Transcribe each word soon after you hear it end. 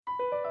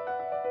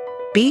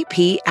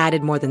BP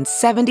added more than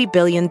 $70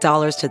 billion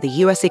to the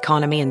U.S.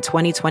 economy in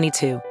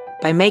 2022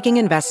 by making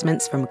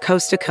investments from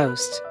coast to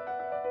coast.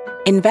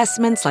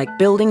 Investments like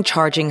building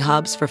charging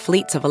hubs for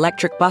fleets of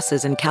electric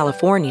buses in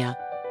California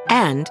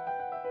and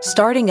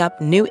starting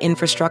up new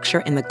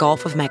infrastructure in the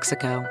Gulf of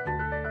Mexico.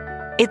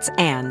 It's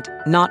and,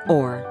 not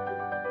or.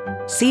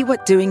 See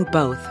what doing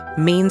both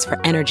means for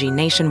energy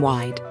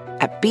nationwide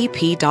at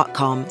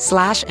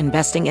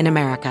bp.com/investing in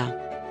America.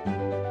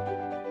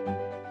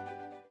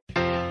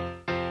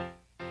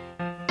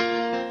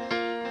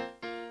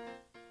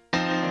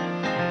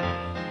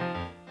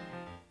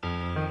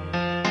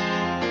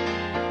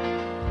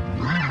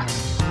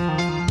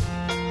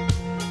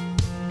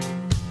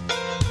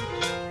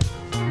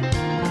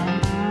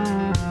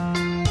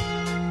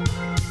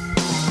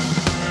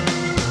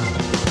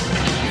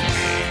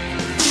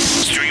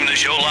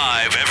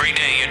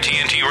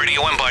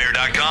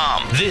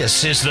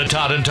 This is the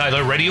Todd and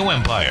Tyler Radio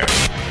Empire.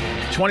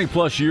 20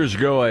 plus years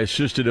ago, I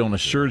assisted on a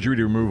surgery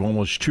to remove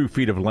almost 2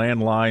 feet of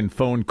landline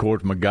phone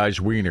cord from a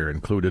guy's wiener,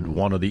 included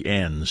one of the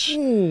ends.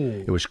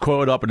 It was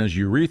coiled up in his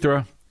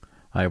urethra.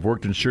 I have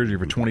worked in surgery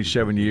for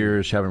 27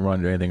 years, haven't run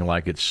into anything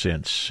like it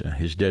since.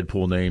 His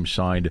Deadpool name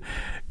signed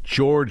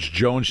George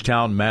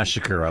Jonestown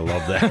Massacre. I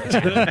love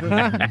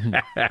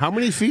that. How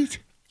many feet?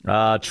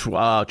 20,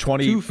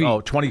 2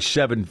 feet.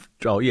 27.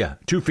 Oh, yeah,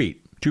 2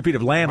 feet. 2 feet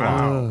of landline.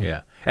 Wow.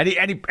 Yeah. And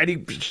he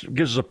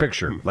gives us a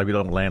picture, like we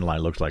know what landline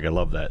looks like. I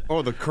love that.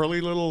 Oh, the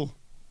curly little.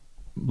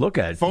 Look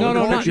at it. Phone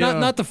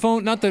not the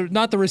phone, not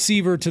the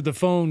receiver to the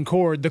phone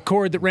cord, the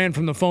cord that ran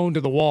from the phone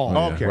to the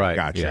wall. Okay, right,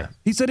 gotcha. Yeah.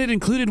 He said it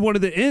included one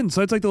of the ends,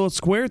 so it's like the little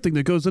square thing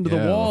that goes into the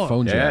wall.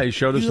 Phone jack. Yeah, he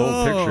showed us the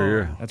whole picture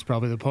here. That's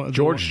probably the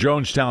George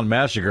Jonestown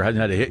Massacre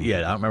hasn't had a hit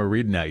yet. I don't remember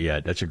reading that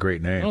yet. That's a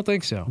great name. I don't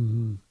think so.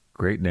 Mm-hmm.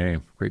 Great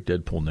name. Great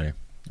Deadpool name.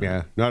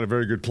 Yeah, not a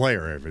very good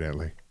player,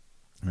 evidently,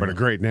 but a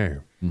great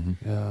name.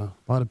 Mm-hmm. Yeah,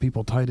 a lot of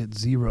people tied at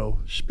 0.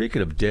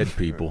 Speaking of dead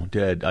people,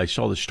 I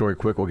saw the story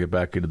quick. We'll get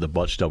back into the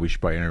butt stuff. We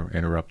should probably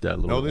interrupt that a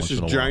little. No, this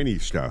is Johnny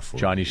stuff.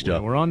 Johnny stuff.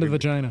 Yeah, we're on to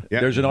vagina.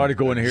 Yeah. There's an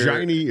article in here.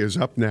 Johnny is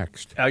up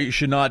next. You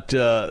should not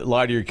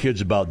lie to your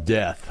kids about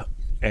death,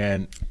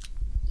 and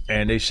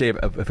they say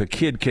if a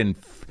kid can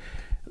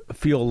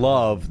feel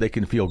love, they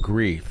can feel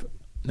grief.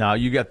 Now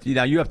you have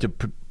to.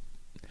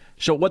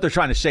 So what they're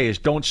trying to say is,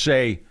 don't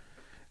say,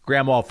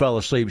 Grandma fell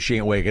asleep, she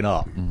ain't waking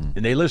up. Mm-hmm.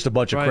 And they list a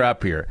bunch of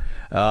crap here.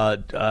 I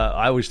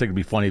always think it'd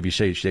be funny if you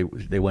say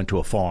they went to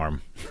a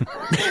farm.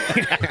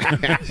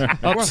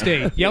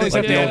 Upstate. You always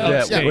have to add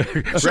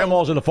upstate.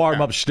 Grandma's in a farm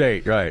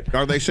upstate, right.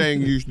 Are they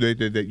saying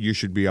that you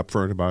should be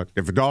upfront about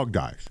if a dog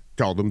dies?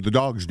 Tell them the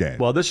dog's dead.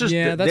 Well, this is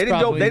Yeah, they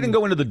didn't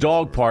go into the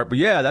dog part, but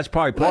yeah, that's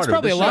probably part That's of it.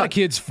 probably This a is lot of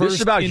kids' This first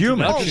is about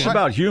humans. introduction. This is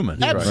about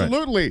humans.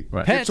 Absolutely.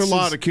 Right. It's a Pets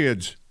lot is- of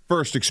kids'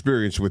 first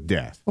experience with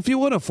death. Well, if you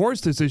want to force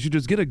this issue,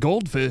 just get a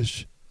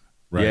goldfish.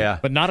 Right. Yeah,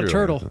 But not true. a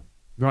turtle.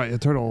 Right, a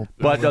turtle.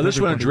 But this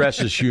one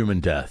addresses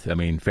human death. I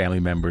mean, family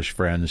members,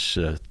 friends,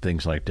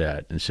 things like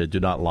that, and said, do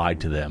not lie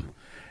to them.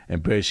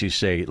 And basically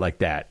say like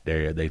that.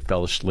 They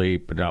fell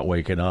asleep, but not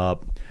waking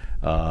up.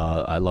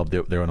 I love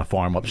they're on a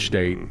farm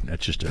upstate.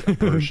 That's just a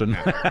person.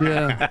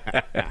 Yeah.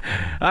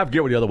 I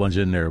forget what the other one's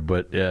in there,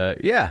 but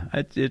yeah,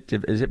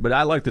 but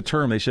I like the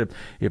term. They said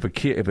if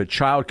a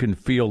child can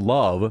feel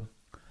love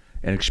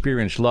and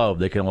experience love,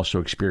 they can also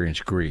experience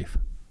grief.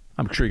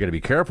 I'm sure you got to be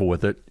careful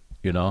with it.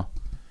 You know,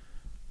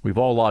 we've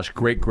all lost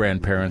great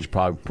grandparents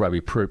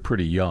probably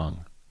pretty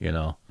young. You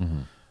know,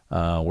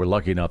 we're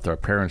lucky enough that our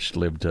parents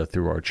lived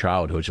through our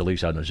childhoods. At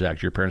least I know,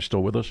 Zach. Your parents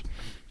still with us?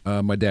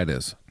 My dad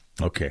is.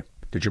 Okay.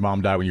 Did your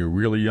mom die when you were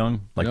really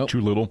young, like Nope. too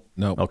little?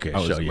 No. Okay, I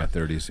was so in yeah, my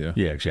 30s. Yeah.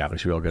 yeah, exactly.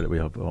 So we all got it. We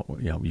have,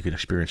 you can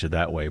experience it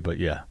that way. But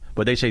yeah,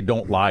 but they say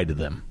don't lie to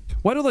them.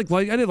 Why do I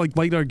didn't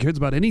lie to our kids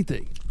about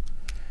anything.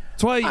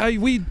 That's why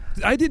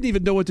I didn't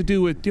even know what to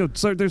do with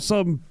So there's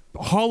some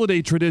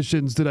holiday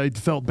traditions that I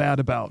felt bad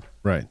about.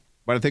 Right.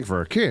 But I think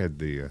for a kid,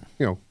 the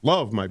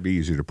love might be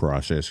easy to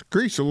process.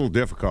 Grief's a little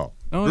difficult.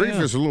 Oh, Grief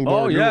yeah. is a little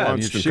more nuanced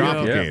and see it,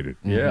 complicated.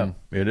 Yeah,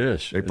 it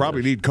is. They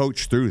probably need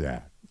coached through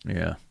that.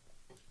 Yeah.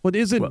 But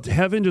isn't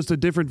heaven just a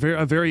different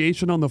a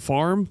variation on the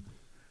farm?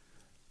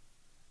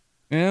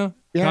 Yeah,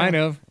 kind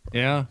of.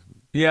 Yeah.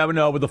 Yeah, but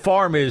no. But the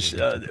farm is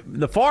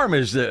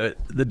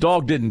the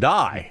dog didn't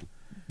die.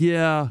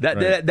 Yeah.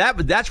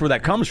 That's where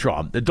that comes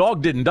from. The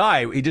dog didn't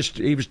die.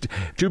 He was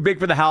too big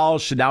for the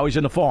house, and now he's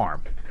in the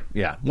farm.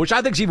 Yeah, which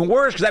I think is even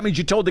worse because that means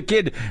you told the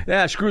kid,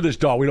 screw this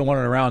dog. We don't want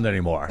it around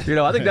anymore.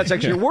 I think that's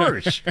actually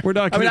worse. We're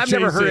not. I mean, gonna I've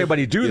never chase heard it.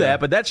 anybody do that,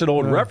 but that's an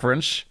old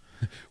reference.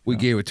 We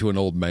gave it to an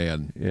old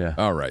man. Yeah.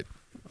 All right.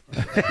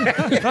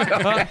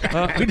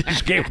 We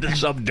just gave it to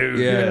some dude.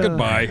 Yeah.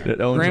 Goodbye. that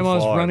owns a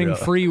Grandma's farm, running yeah.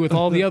 free with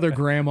all the other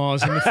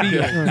grandmas in the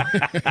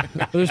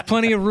field. There's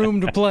plenty of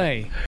room to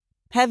play.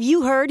 Have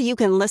you heard you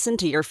can listen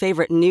to your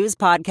favorite news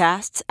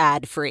podcasts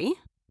ad-free?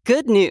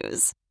 Good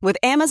news. With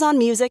Amazon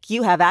Music,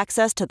 you have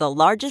access to the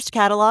largest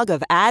catalog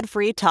of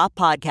ad-free top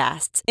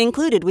podcasts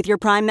included with your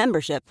Prime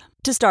membership.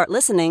 To start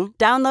listening,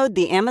 download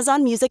the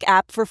Amazon Music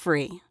app for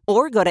free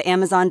or go to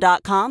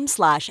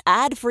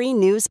amazon.com/ad-free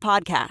news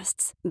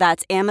podcasts.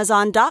 That's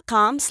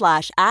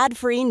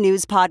amazon.com/ad-free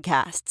news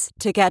podcasts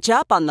to catch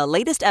up on the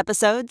latest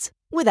episodes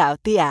without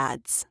the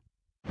ads.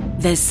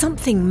 There's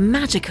something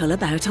magical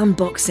about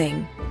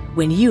unboxing.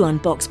 When you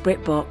unbox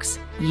BritBox,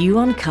 you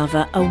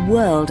uncover a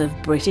world of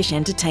British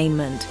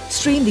entertainment.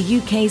 Stream the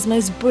UK's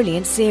most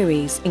brilliant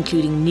series,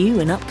 including new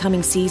and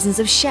upcoming seasons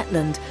of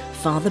Shetland,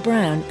 Father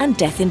Brown and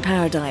Death in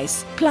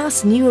Paradise.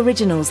 Plus new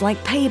originals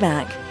like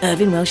Payback,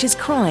 Irving Welsh's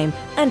Crime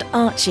and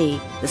Archie,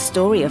 the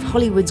story of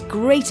Hollywood's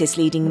greatest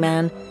leading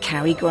man,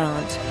 Cary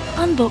Grant.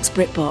 Unbox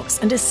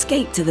BritBox and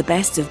escape to the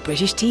best of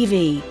British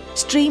TV.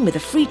 Stream with a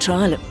free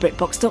trial at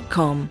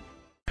BritBox.com.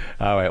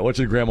 All right, what's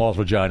in Grandma's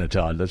vagina,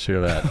 Todd? Let's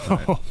hear that.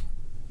 Right.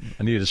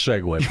 I need a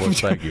segue,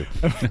 please. Thank you.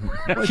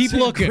 Keep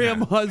looking.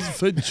 Grandma's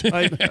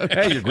vagina.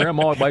 Hey, your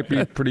grandma might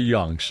be pretty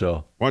young,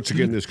 so. Once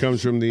again, this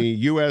comes from the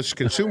U.S.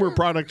 Consumer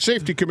Product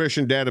Safety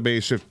Commission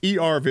database of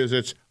ER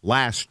visits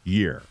last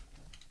year.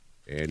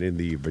 And in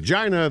the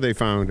vagina, they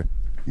found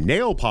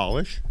nail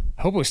polish.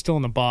 I hope it was still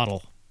in the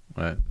bottle.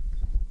 Right.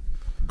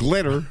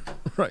 Glitter.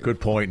 Right. Good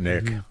point,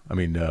 Nick. I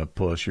mean,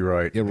 Puss, you're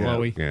right. Yeah,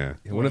 well, Yeah.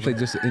 what if they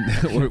just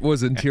it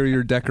was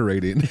interior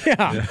decorating?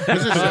 Yeah,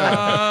 This is,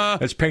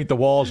 Let's paint the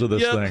walls of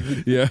this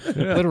thing. Yeah.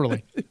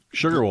 literally.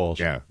 Sugar walls.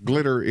 yeah,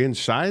 glitter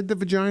inside the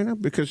vagina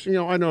because,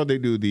 I know they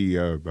do the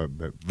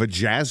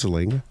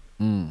vajazzling.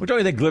 Well, don't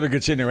you think glitter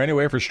gets in there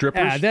anyway for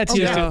strippers? Yeah, that's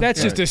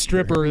just a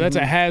stripper. That's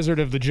a hazard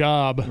of the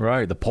job.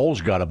 Right. The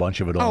pole's got a bunch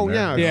of it on Oh, there.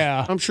 yeah.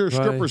 Yeah. I'm sure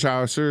strippers'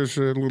 house, there's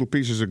little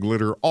pieces of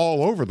glitter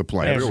all over the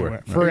place.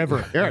 Everywhere.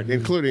 Forever. Yeah,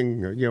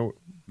 including,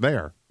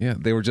 there. Yeah,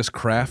 they were just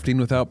crafting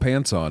without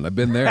pants on. I've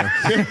been there.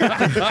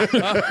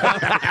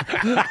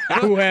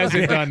 Who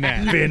hasn't done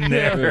that? Been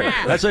there.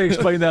 That's how you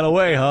explain that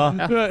away,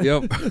 huh?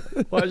 Yep.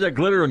 Why is that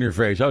glitter on your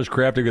face? I was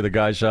crafting at the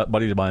guy's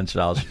buddy of mine's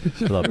house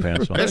without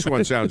pants on. This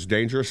one sounds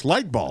dangerous.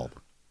 Light bulb.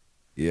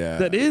 Yeah.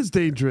 That is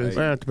dangerous.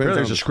 Well, it depends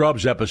There's on a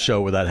Scrubs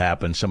episode where that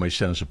happened. Somebody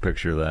sent us a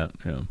picture of that.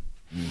 Yeah.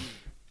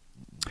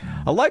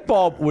 A light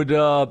bulb would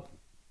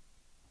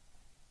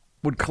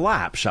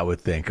collapse, I would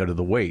think, under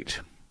the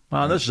weight.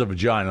 Well, this is a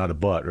vagina, not a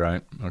butt,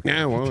 right? Okay.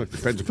 Yeah, well, it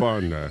depends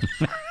upon.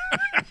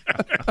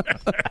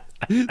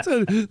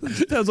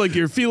 It sounds like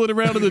you're feeling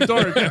around in the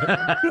dark.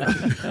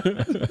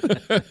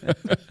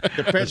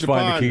 Depends Let's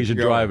find the upon keys and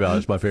drive out.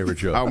 That's my favorite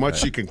joke. how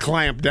much you can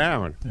clamp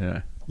down.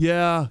 Yeah.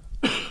 Yeah.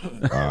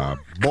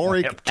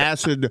 Boric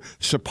acid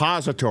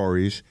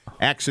suppositories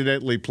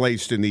accidentally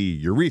placed in the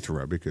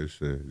urethra because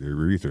the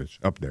urethra's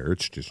up there.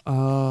 It's just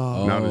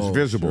not as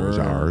visible as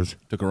ours.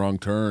 Took a wrong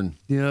turn.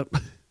 Yep.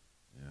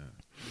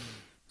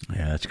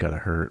 Yeah, that's got to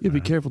hurt. You be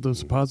man. careful with those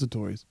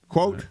suppositories.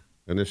 Quote,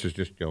 and this is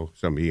just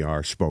some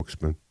ER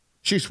spokesman.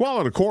 She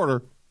swallowed a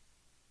quarter,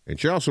 and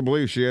she also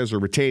believes she has a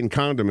retained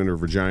condom in her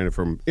vagina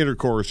from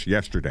intercourse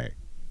yesterday.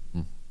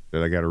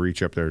 That I got to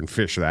reach up there and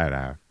fish that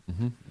out.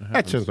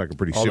 That sounds like a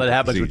pretty All simple that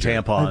happens with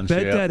procedure. tampons. I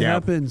bet yeah. that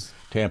happens.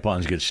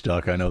 Tampons get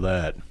stuck. I know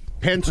that.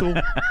 Pencil,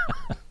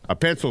 a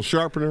pencil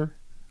sharpener,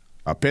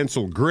 a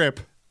pencil grip.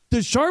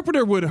 The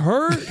sharpener would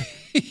hurt.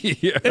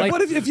 And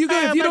what if you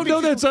don't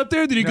know that's up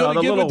there, then you go No, to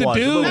the give it little to ones,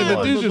 the dude, little and the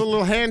ones. dude The just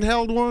little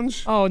handheld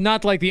ones. Oh,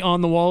 not like the on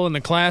the wall in the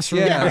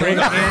classroom. Yeah. Great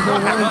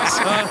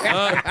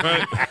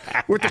handle ones.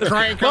 With the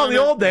crank Well, on in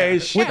the it. old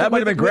days, that might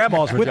have been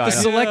grandma's With the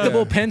vagina.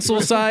 selectable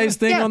pencil size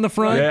thing on the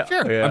front. Yeah,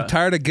 yeah. I'm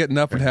tired of getting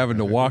up and having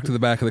to walk to the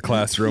back of the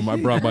classroom. I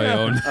brought my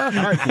own.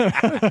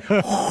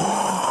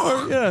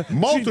 yeah.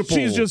 Multiple.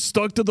 She's just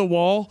stuck to the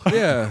wall.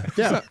 Yeah.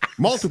 Yeah.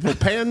 Multiple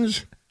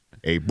pens,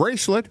 a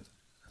bracelet,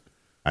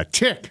 a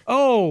tick.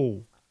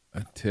 Oh,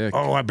 A tick.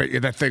 Oh, I bet you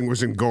that thing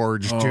was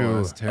engorged, too.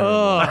 That's terrible.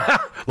 A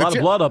lot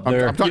of blood up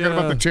there. I'm talking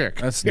about the tick.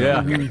 That's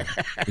Yeah.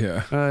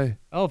 Yeah.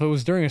 oh, if it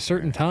was during a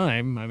certain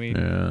time, I mean,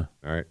 Yeah.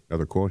 All right.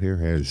 Another quote here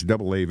has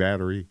AA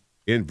battery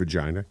in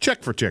vagina.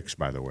 Check for ticks,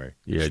 by the way.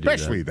 Yeah, do that.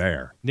 Especially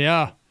there.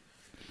 yeah.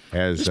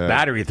 As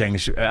Battery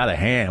things out of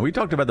hand. We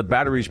talked about the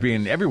batteries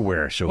being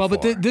everywhere so Well, far.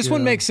 but this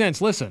one makes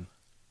sense. Listen.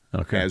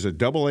 Okay. Has a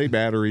AA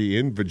battery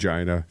in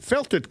vagina.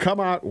 Felt it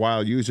come out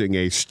while using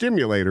a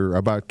stimulator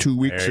about 2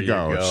 weeks There you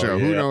ago. go, So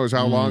who yeah. knows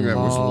how long that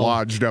was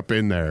lodged up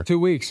in there. 2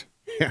 weeks.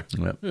 Yep.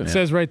 It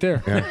says right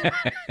there.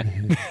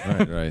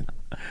 Right.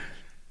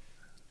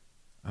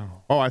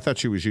 Oh, I thought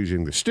she was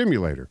using the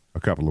stimulator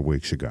a couple of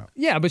weeks ago.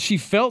 Yeah, but she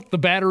felt the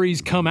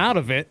batteries come out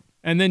of it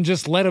and then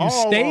just let them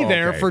stay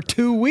there okay. for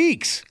 2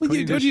 weeks. Well,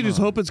 don't you just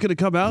hope it's going to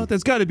come out?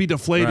 That's got to be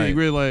deflating, Right.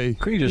 really.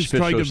 Couldn't you just fish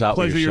trying those to out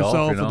with pleasure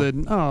yourself, yourself,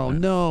 and then, oh,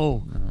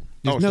 no.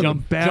 Oh, Another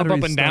Jump battery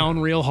up and down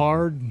real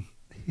hard.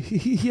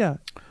 Yeah.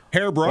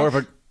 hairbrush. Or if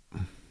it,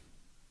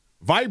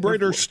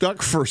 Vibrator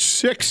stuck for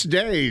 6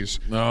 days.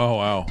 Oh,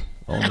 wow.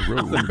 on the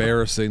roof.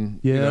 Embarrassing.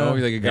 Yeah. You know,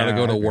 you got to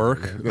go to work.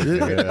 This is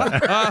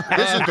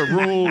the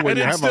rule when And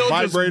you it's have a still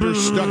just vibrator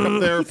stuck up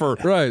there for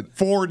Right.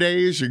 4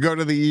 days. You go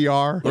to the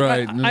ER.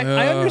 Right.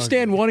 I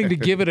understand wanting to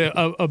give it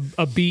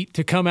a beat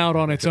to come out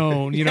on its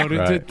own, you know,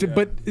 Right.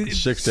 but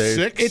 6 days.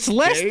 it's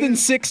less than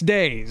 6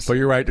 days. But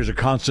you're right. There's a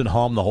constant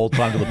hum the whole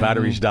time till the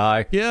batteries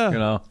die. Yeah. You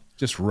know.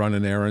 Just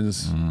running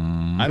errands.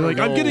 I don't Like,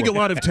 know I'm getting a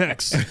lot of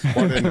texts.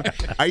 what an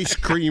ice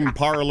cream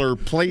parlor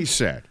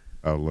playset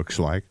looks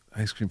like.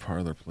 Ice cream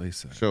parlor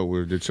playset.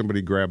 So did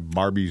somebody grab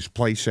Barbie's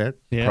playset?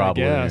 Yeah,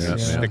 Probably, I guess. yeah.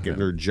 Stick it in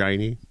her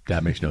giny?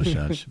 That makes no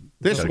sense.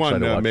 This Got one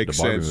excited to watch makes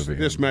the Barbie sense. movie.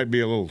 This might be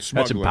a little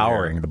smuggling. That's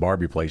empowering. here. The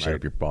Barbie playset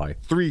if you buy.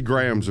 3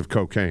 grams of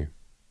cocaine.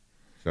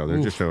 So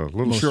they're just a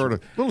little short of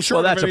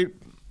that's it.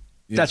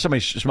 That's somebody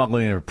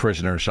smuggling in a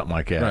prisoner or something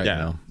like that. Right. You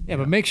know? Yeah,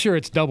 but make sure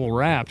it's double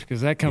wrapped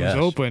because that comes Yes.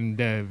 open,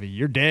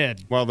 you're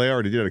dead. Well, they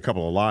already did a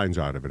couple of lines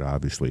out of it,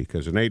 obviously,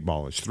 because an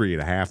 8-ball is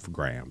 3.5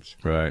 grams.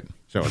 Right.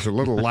 So it's a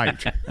little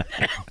light.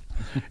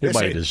 It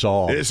might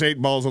dissolve. This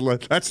 8-ball's a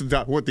little. That's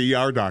what the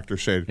ER doctor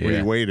said when he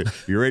Yeah. weighed it.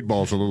 Your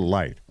 8-ball's a little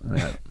light.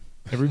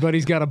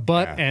 Everybody's got a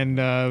butt and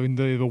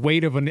the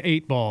weight of an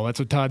 8-ball. That's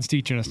what Todd's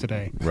teaching us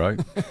today. Right.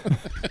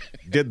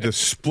 Did the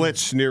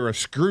splits near a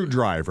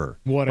screwdriver?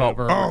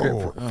 Whatever.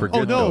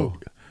 Forget no. though.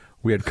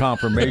 We had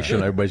confirmation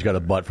everybody's got a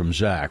butt from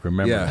Zach.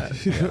 Remember Yeah.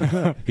 that?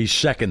 Yeah. He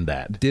seconded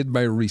that. Did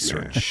my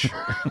research.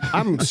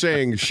 I'm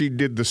saying she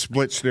did the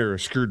splits near a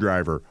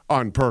screwdriver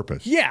on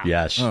purpose. Yeah.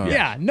 Yes.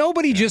 Yeah.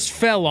 Nobody just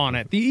fell on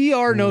it. The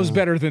ER knows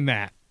better than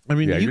that. I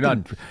mean, Yeah, you you're can,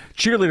 not.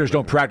 Cheerleaders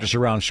don't practice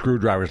around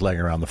screwdrivers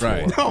laying around the floor.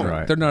 Right. No.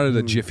 Right. They're not at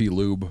a Jiffy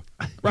Lube.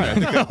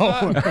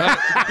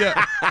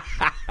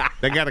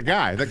 They got a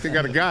guy. They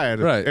got a guy at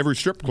Right. every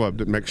strip club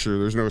that makes sure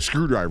there's no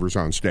screwdrivers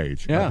on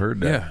stage. Yeah. I heard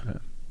that.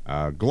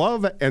 Yeah.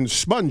 Glove and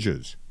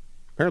sponges.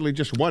 Apparently,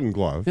 just one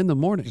glove. in the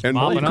morning. And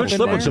Well, you Mopping up could in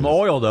slip in there? some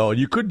oil though, and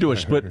you could do a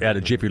split at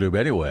a Jiffy Lube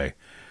anyway.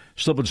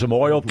 Slip in some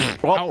oil.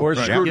 Oh, where's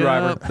the right.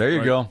 screwdriver? Yeah. There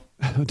you go.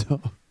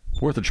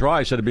 Worth a try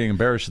instead of being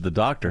embarrassed at the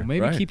doctor.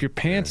 Maybe Right. keep your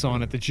pants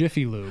on at the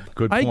Jiffy Lube.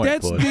 Good point.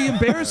 That's Bud. the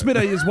embarrassment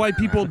is why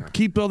people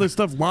keep all this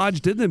stuff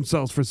lodged in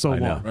themselves for so I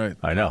know. long. Right.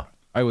 I know.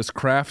 I was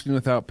crafting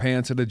without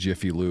pants at a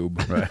Jiffy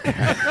Lube. Right.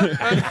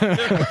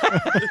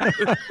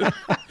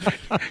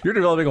 You're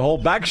developing a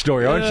whole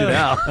backstory, aren't you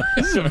now?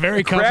 This is a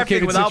very Crafting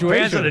complicated without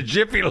pants at a situation.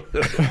 Jiffy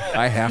Lube.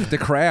 I have to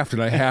craft,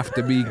 and I have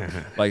to be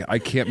like I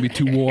can't be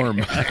too warm.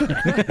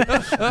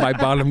 My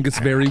bottom gets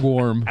very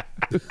warm.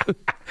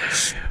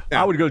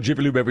 I would go to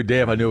Jiffy Lube every day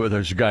if I knew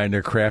there's a guy in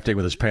there crafting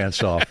with his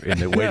pants off in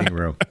the waiting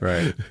room.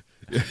 Right.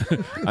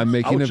 I'm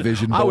making a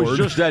vision I board. was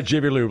just at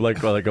Jiffy Lube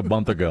like a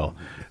month ago,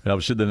 and I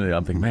was sitting there.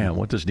 I'm thinking, man,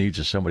 what this needs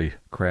is somebody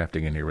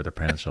crafting in here with their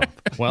pants off.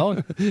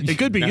 Well, It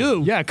could be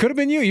you. yeah, it could have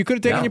been you. You could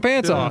have taken your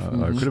pants off. It could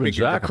have been Speaking of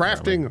Zach.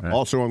 crafting, apparently.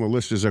 also on the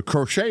list is a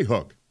crochet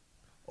hook.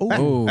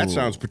 Oh, That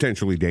sounds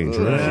potentially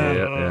dangerous.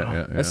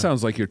 Yeah. that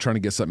sounds like you're trying to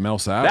get something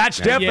else out. That's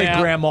definitely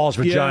Yeah. Grandma's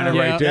vagina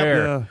Yeah. right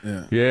there.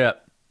 Yeah. Yeah.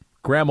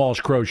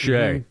 Grandma's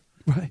crochet.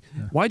 Right.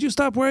 Why'd you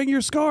stop wearing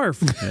your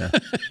scarf?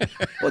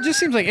 Well, it just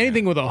seems like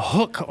anything with a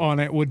hook on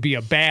it would be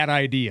a bad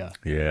idea.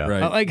 Yeah.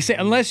 Right. Like I say,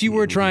 unless you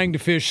were trying to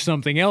fish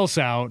something else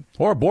out.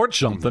 Or abort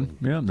something.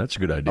 Yeah, that's a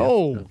good idea.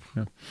 Oh,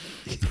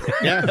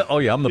 Oh,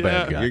 yeah, I'm the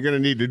bad guy. You're going to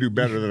need to do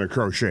better than a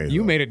crochet. you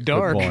hook. made it Good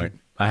dark. point.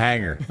 A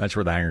hanger. That's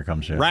where the hanger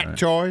comes in. Rat right?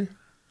 toy.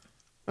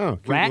 Oh,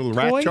 cute Rat little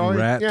toy? rat toy.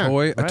 rat Yeah.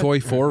 toy, a toy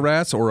for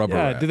rats or rubber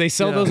Yeah, rat? do they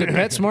sell those at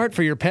PetSmart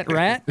for your pet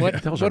rat?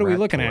 What Those are are we rat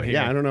looking at toy. here?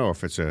 Yeah, I don't know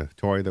if it's a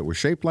toy that was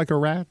shaped like a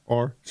rat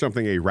or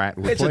something a rat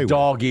would It's play a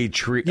doggy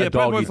treat. Yeah, a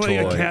doggy probably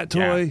toy. like a cat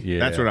toy. Yeah.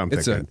 That's what I'm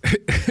It's thinking.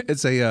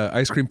 it's a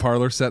ice cream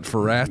parlor set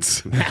for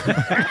rats.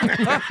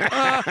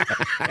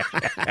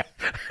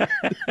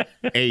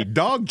 A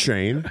dog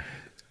chain.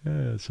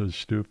 Yeah, it's so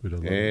stupid. I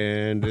love it.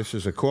 And this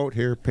is a quote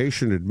here.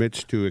 Patient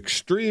admits to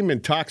extreme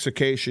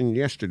intoxication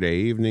yesterday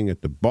evening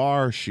at the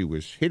bar. She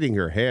was hitting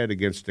her head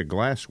against a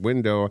glass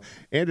window,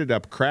 ended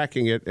up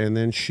cracking it, and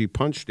then she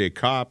punched a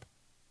cop.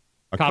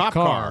 A Cop cop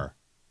car. car.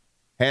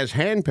 Has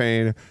hand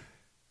pain.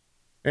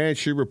 And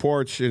she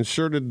reports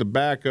inserted the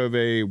back of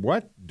a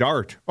what?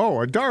 Dart.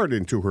 Oh, a dart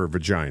into her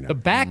vagina. The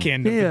back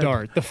end of Yeah. the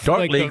dart. The Dart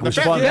like league the, was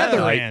the fun that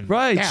feather night. end.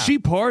 Right. Yeah. She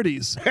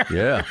parties.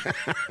 Yeah.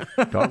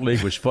 Dart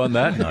League was fun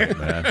that night,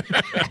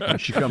 man.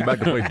 She come back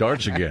to play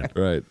darts again.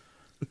 Right.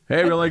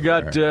 Hey, we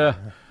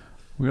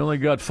only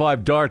got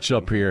 5 darts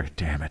up here.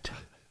 Damn it.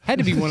 Had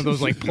to be one of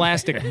those like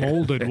plastic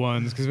molded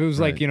ones because if it was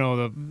like,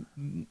 the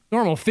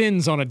normal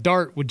fins on a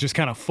dart would just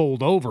kind of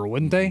fold over,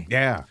 wouldn't they?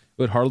 Yeah.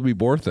 It would hardly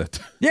be worth it.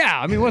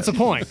 Yeah, I mean, what's the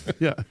point?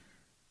 Yeah.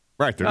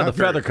 Right. They're Now, the not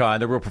very- feather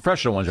kind, the real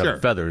professional ones Sure.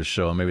 have feathers,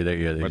 so maybe they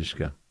just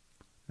got.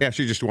 Yeah,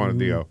 she just wanted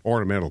the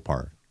ornamental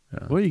part.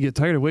 Well, you get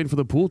tired of waiting for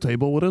the pool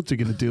table. What else are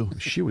you going to do?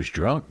 She was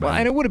drunk, man. Well,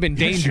 and it would have been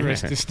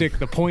dangerous to stick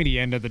the pointy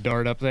end of the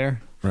dart up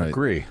there. Right.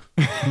 Agree.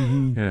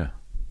 Yeah.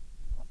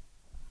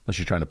 Unless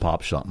you're trying to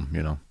pop something,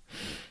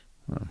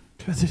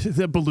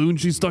 That balloon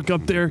she stuck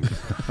up there.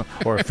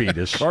 or a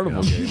fetus.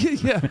 Carnival game.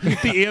 Yeah.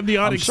 The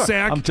amniotic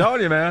sac. I'm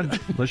telling you, man.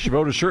 Unless you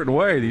vote a certain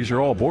way, these are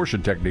all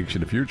abortion techniques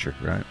in the future,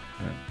 right?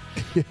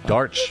 Yeah.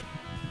 Darts.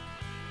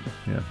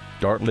 Yeah.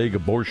 Dart League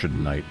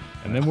abortion night.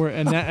 And then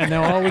and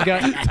now all we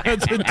got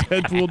That's a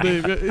Deadpool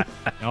name.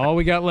 all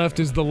we got left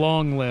is the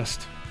long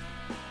list.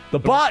 The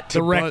butt.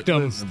 The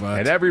rectum. list.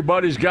 And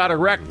everybody's got a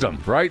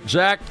rectum, right,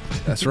 Zach?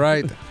 That's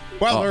right.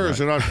 Well, there is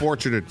an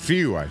unfortunate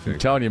few, I think. I'm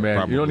telling you, man,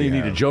 you don't probably even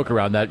need to have. joke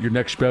around that. Your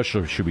next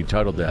special should be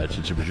titled that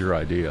since it was your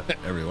idea.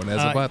 Everyone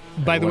has a butt.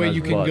 By the Everyone way, has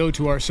you a can butt. go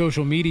to our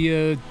social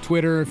media,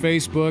 Twitter,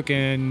 Facebook,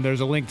 and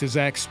there's a link to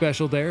Zach's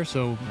special there,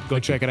 so go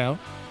check it out.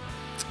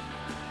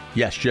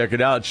 Yes, check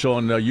it out. It's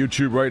on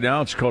YouTube right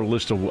now. It's called A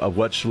List of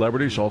Wet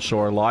Celebrities. Also,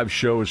 our live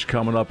show is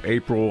coming up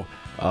April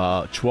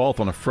 12th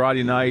on a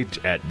Friday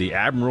night at the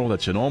Admiral.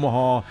 That's in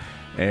Omaha.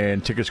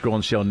 And tickets go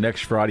on sale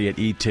next Friday at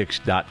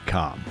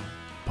etix.com.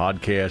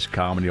 Podcast,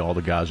 comedy, all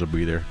the guys will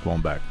be there. Go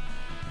on back.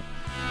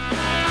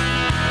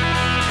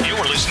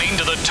 You're listening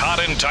to the Todd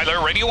and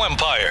Tyler Radio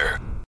Empire.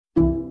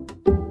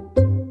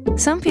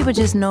 Some people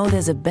just know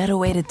there's a better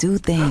way to do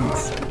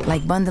things,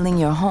 like bundling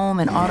your home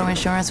and auto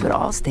insurance with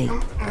Allstate,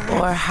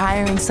 or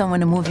hiring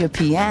someone to move your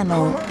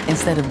piano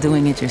instead of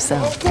doing it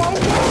yourself.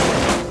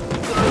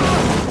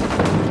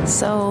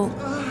 So,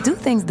 do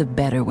things the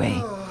better way.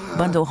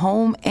 Bundle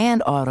home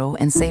and auto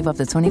and save up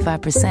to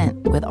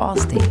 25% with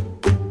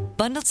Allstate.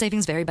 Bundled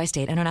savings vary by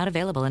state and are not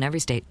available in every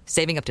state.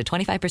 Saving up to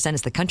 25%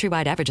 is the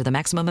countrywide average of the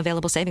maximum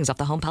available savings off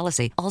the home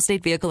policy.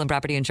 Allstate Vehicle and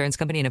Property Insurance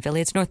Company and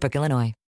affiliates, Northbrook, Illinois.